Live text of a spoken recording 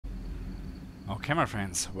Okay, my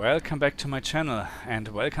friends, welcome back to my channel and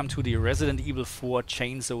welcome to the Resident Evil 4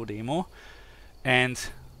 Chainsaw demo. And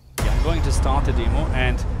yeah, I'm going to start the demo,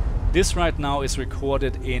 and this right now is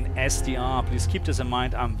recorded in SDR. Please keep this in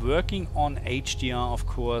mind. I'm working on HDR, of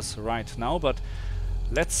course, right now, but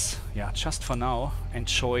let's, yeah, just for now,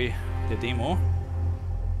 enjoy the demo.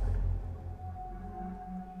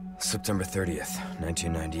 September 30th,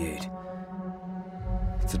 1998.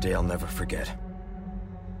 It's a day I'll never forget.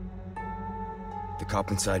 The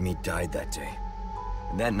cop inside me died that day.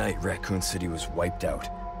 And that night, Raccoon City was wiped out,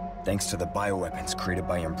 thanks to the bioweapons created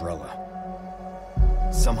by Umbrella.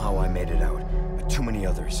 Somehow I made it out, but too many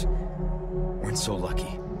others weren't so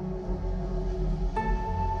lucky.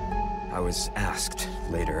 I was asked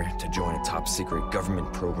later to join a top-secret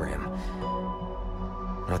government program.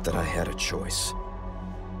 Not that I had a choice.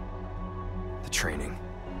 The training,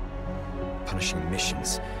 punishing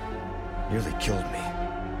missions, nearly killed me.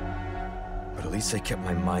 But at least I kept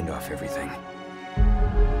my mind off everything.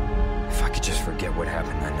 If I could just forget what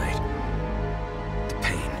happened that night. The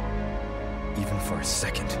pain, even for a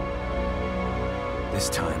second. This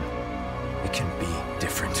time, it can be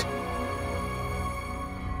different.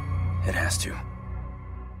 It has to.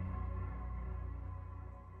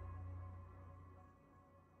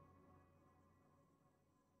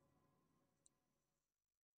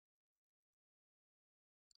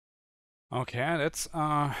 Okay, that's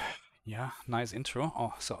yeah, nice intro.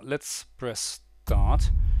 Oh, so let's press start.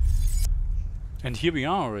 And here we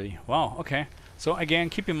are already. Wow, okay. So again,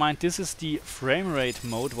 keep in mind this is the frame rate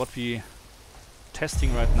mode what we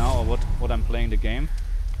testing right now, or what I'm playing the game.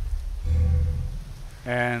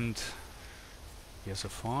 And yeah, so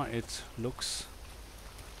far it looks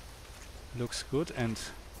good. And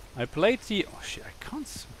I played the oh shit, I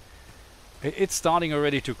can't it's starting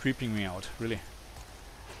already to creeping me out, really.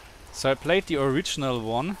 So I played the original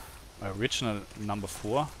one, original number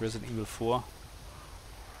 4, Resident Evil 4,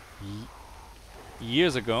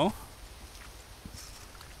 years ago.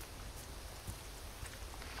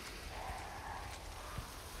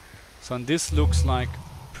 So and this looks like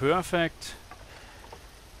perfect.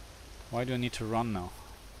 Why do I need to run now?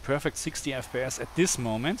 Perfect 60 FPS at this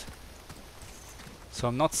moment. So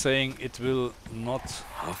I'm not saying it will not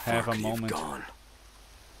have a moment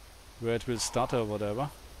where it will stutter or whatever.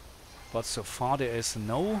 But so far there is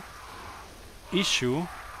no issue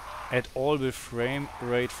at all with frame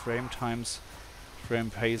rate, frame times, frame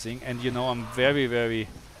pacing. And you know, I'm very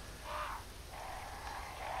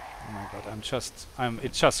oh my god,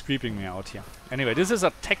 it's just creeping me out here. Anyway, this is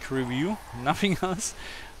a tech review, nothing else.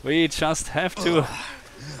 We just have to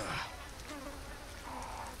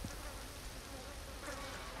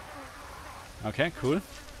okay, cool.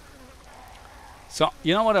 So,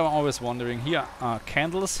 you know what I'm always wondering? Here are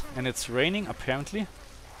candles, and it's raining, apparently.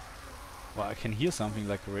 Well, I can hear something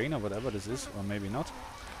like rain or whatever this is, or maybe not.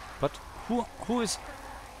 But who is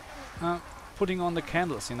putting on the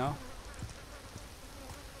candles, you know?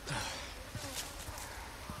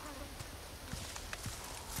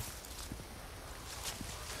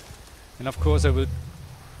 And of course I will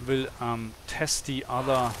test the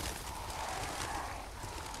other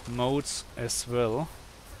modes as well.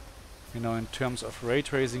 You know, in terms of ray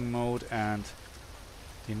tracing mode and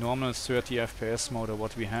the normal 30 FPS mode, or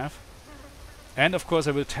what we have. And of course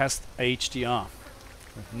I will test HDR.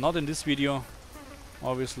 Not in this video,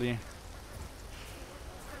 obviously.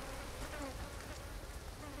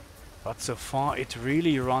 But so far it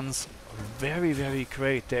really runs very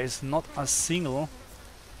great. There is not a single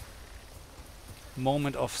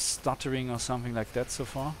moment of stuttering or something like that so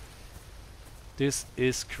far. This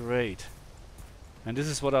is great. And this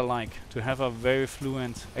is what I like, to have a very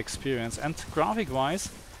fluent experience. And graphic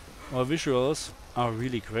wise, our visuals are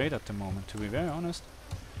really great at the moment, to be very honest.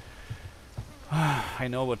 I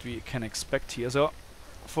know what we can expect here. So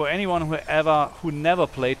for anyone who never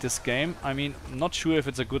played this game, I mean, I'm not sure if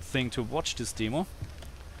it's a good thing to watch this demo,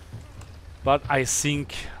 but I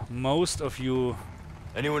think most of you,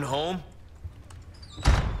 Anyone home?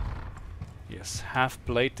 yes, have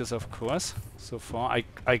played this, of course. So far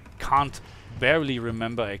I can't barely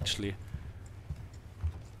remember, actually.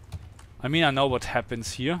 I mean, I know what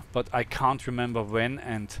happens here, but I can't remember when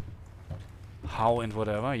and how and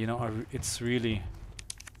whatever, you know. It's really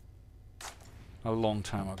a long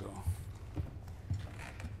time ago.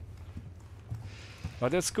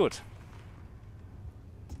 But that's good,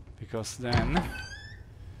 because then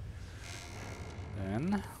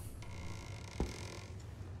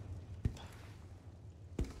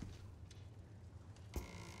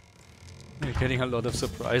we're getting a lot of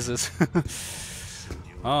surprises.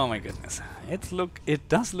 Oh my goodness. It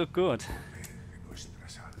does look good.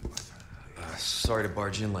 Sorry to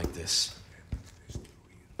barge in like this.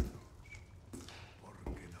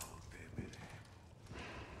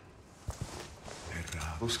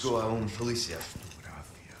 Busco a un policía.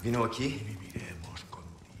 Vino aquí?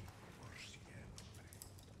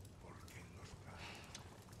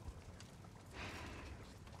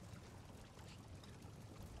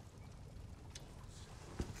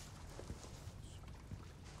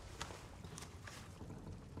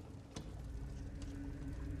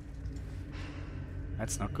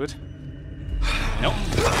 That's not good. No.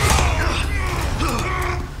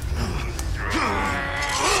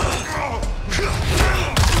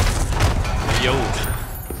 Yo.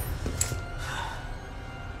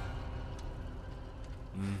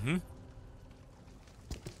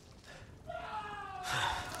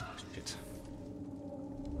 Shit.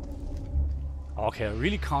 Okay, I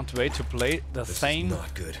really can't wait to play the same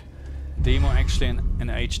Not good. demo actually in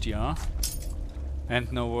HDR.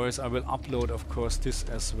 And no worries, I will upload of course this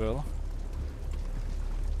as well.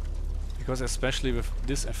 Because especially with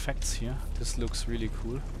these effects here, this looks really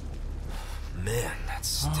cool. Man, that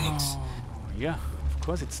stinks. Oh, yeah, of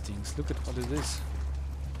course it stinks. Look at what it is.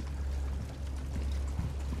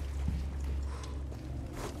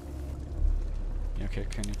 Okay,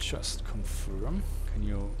 can you just confirm? Can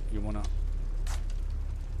you wanna...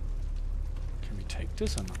 Can we take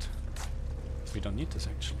this or not? We don't need this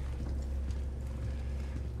actually.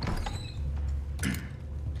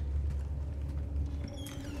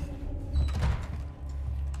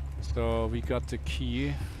 So we got the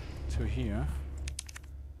key to here.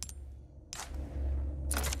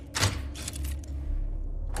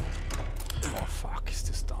 Oh fuck, is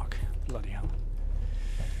this dark? Bloody hell.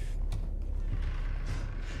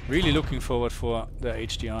 Really looking forward for the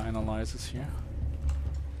HDR analysis here.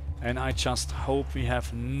 And I just hope we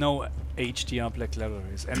have no HDR black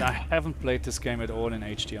libraries. And I haven't played this game at all in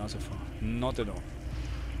HDR so far. Not at all.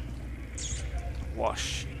 Wow,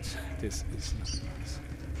 shit. This is not nice.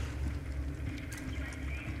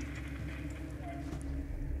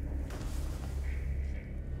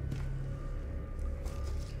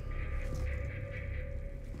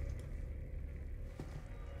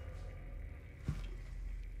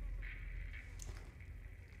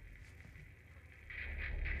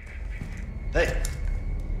 Hey!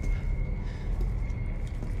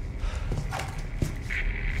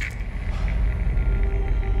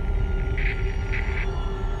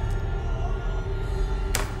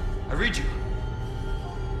 I read you.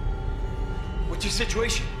 What's your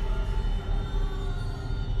situation?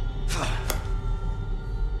 What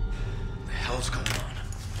the hell's going on?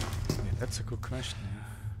 Yeah, that's a good question, yeah.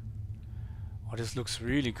 Oh, this looks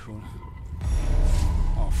really cool.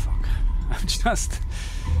 Oh, fuck. I'm just...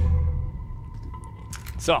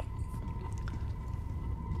 So.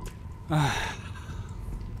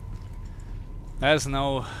 There's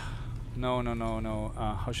no...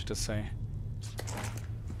 how should I say?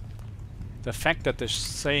 The fact that they're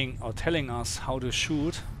saying or telling us how to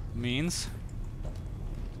shoot means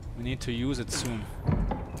we need to use it soon.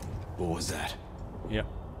 What was that? Yeah.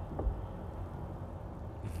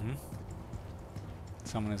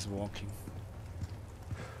 Someone is walking.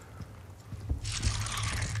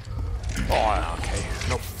 Oh, okay.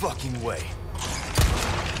 No fucking way.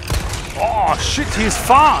 Oh shit, he's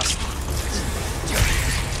fast!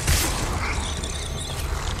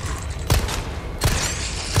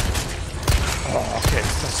 Oh, okay,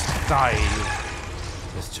 just die.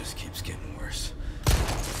 This just keeps getting worse.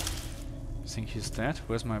 I think he's dead.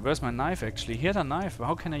 Where's my knife actually? He had a knife.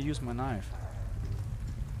 How can I use my knife?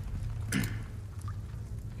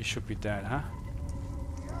 He should be dead, huh?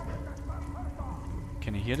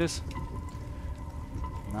 Can you hear this?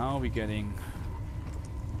 Now we're getting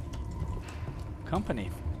company.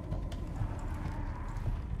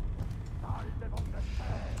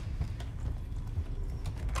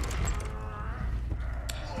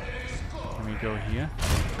 Can we go here?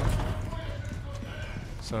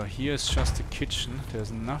 So here's just the kitchen.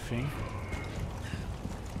 There's nothing.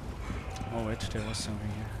 Oh wait, there was something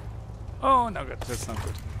here. Oh no, good. That's not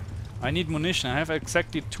good. I need munition. I have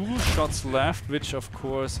exactly 2 shots left, which of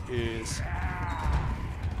course is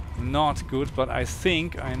not good, but I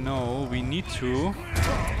think I know we need to...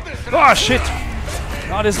 Oh shit!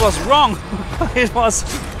 No, this was wrong! it was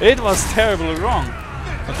terribly wrong.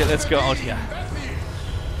 Okay, let's go out here.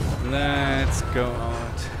 Let's go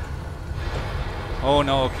out. Oh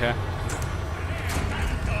no, okay.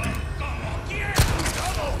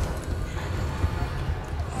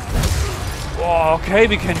 Oh, okay,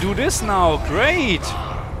 we can do this now. Great!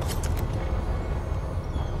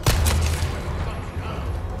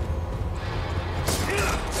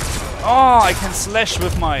 Oh, I can slash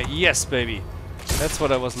with my... Yes, baby. That's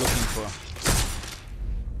what I was looking for.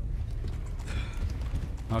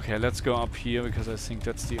 Okay, let's go up here, because I think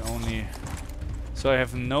that's the only... So I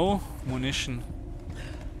have no munition.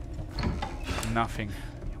 Nothing.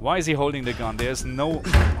 Why is he holding the gun? There's no...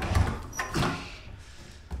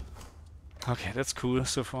 Okay, that's cool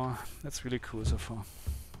so far. That's really cool so far.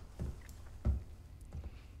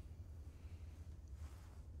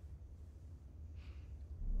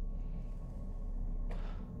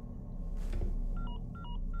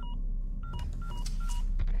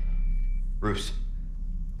 Bruce,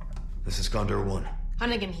 this is Condor 1.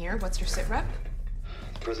 Hunnigan here. What's your sit rep?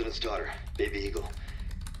 President's daughter, Baby Eagle.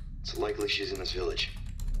 It's likely she's in this village.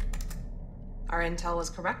 Our intel was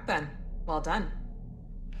correct then. Well done.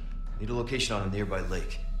 Need a location on a nearby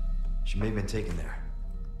lake. She may have been taken there.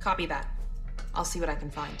 Copy that. I'll see what I can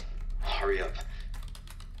find. Hurry up.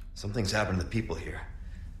 Something's happened to the people here.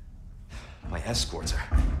 My escorts are...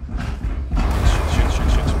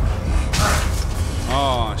 Shit.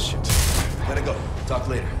 Oh, shit. Gotta go. Talk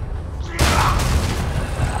later.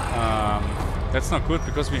 That's not good,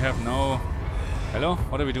 because we have no... Hello?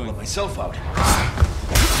 What are we doing? Let myself out.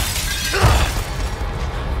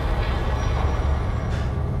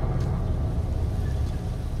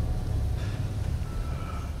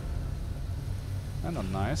 That's not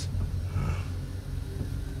nice.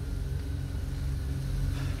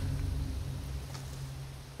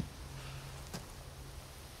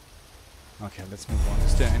 Okay, let's move on.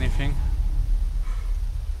 Is there anything?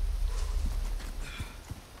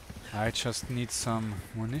 I just need some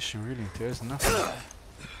munition, really. There's nothing.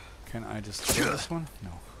 Can I destroy this one? No.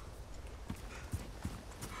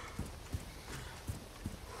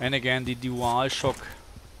 And again, the DualShock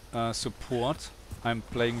support, I'm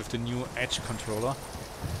playing with the new Edge controller,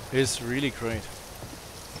 is really great.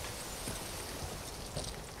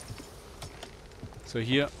 So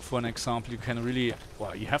here, for an example, you can really,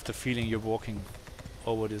 well, you have the feeling you're walking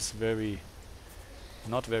over this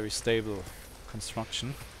not very stable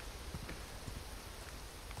construction.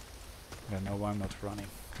 I don't know why I'm not running.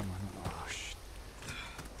 Come on. Oh, shit.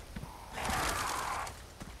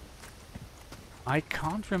 I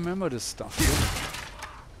can't remember this stuff,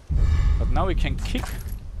 really. But now we can kick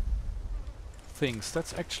things.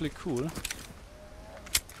 That's actually cool.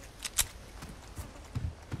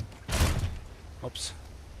 Oops.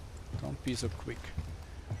 Don't be so quick.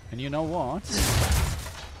 And you know what?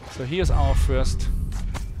 So here's our first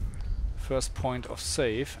point of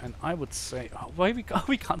save, and I would say, oh, why we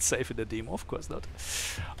can't save in the demo? Of course not.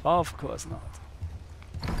 Of course not.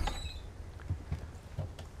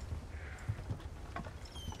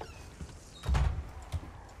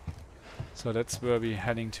 So that's where we're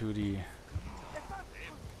heading to the...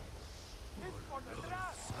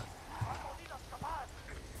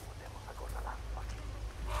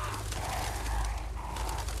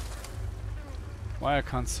 Why I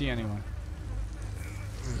can't see anyone?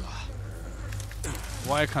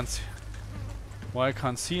 Why I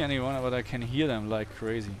can't see anyone, but I can hear them like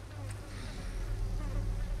crazy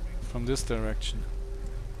from this direction.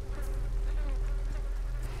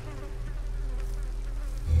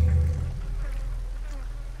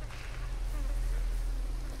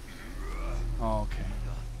 Oh, okay.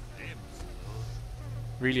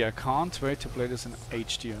 Really, I can't wait to play this in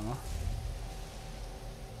HDR.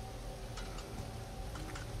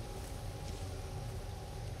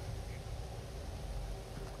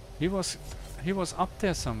 He was up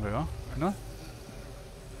there somewhere, no?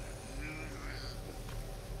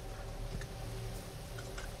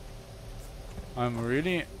 I'm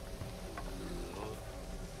really...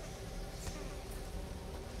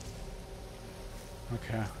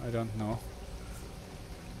 Okay, I don't know.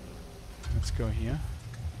 Let's go here.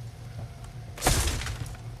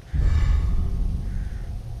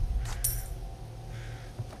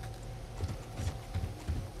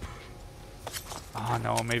 Oh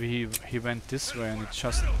no, maybe he went this way and it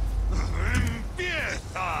just...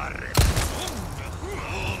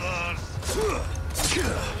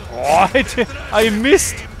 Oh, I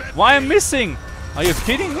missed! Why am I missing? Are you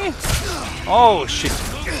kidding me? Oh shit.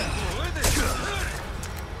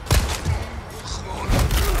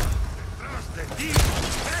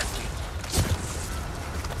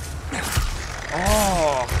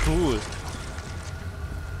 Oh, cool.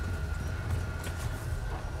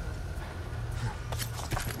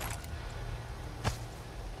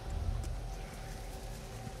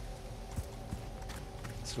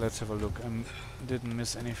 So let's have a look. I didn't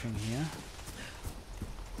miss anything here.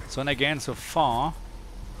 So and again, so far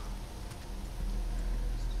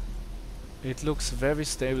it looks very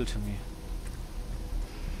stable to me.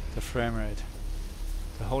 The frame rate.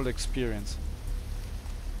 The whole experience.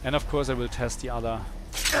 And of course I will test the other...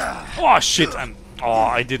 Oh shit!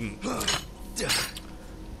 I didn't.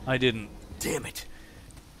 Damn it.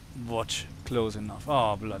 Watch close enough.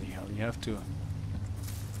 Oh bloody hell, you have to... Is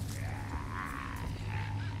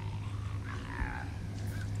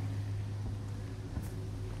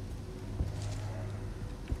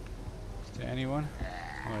there anyone?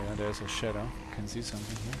 Oh yeah, there's a shadow. Can see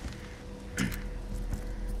something here.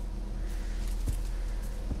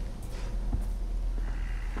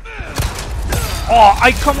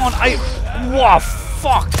 Oh, come on, wow,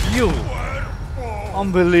 fuck you!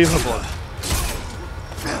 Unbelievable.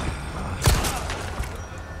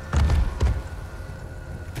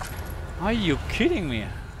 Are you kidding me?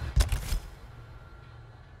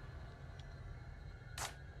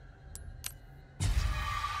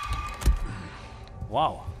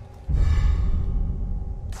 Wow.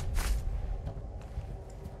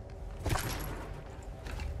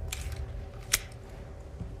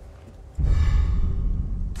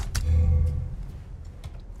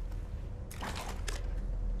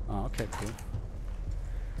 Oh, okay, cool.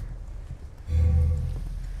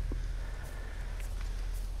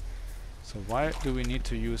 So why do we need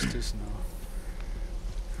to use this now?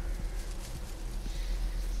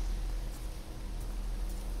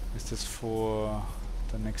 Is this for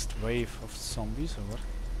the next wave of zombies or what?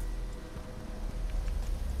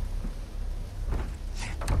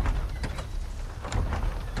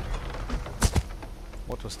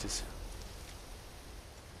 What was this?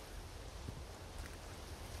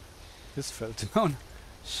 This fell down.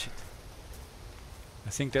 Shit. I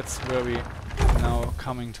think that's where we now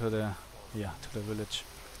coming to the to the village.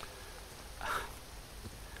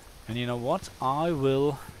 And you know what? I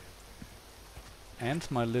will end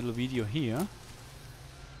my little video here.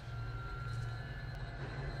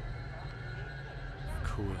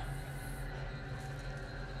 Cool.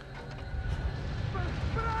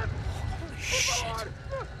 Holy shit.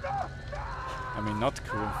 I mean, not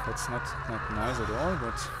cool. That's not nice at all,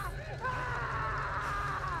 but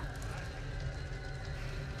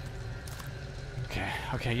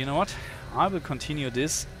okay, you know what? I will continue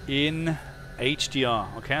this in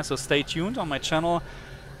HDR. Okay, so stay tuned on my channel,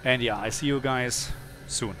 and yeah, I see you guys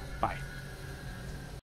soon. Bye.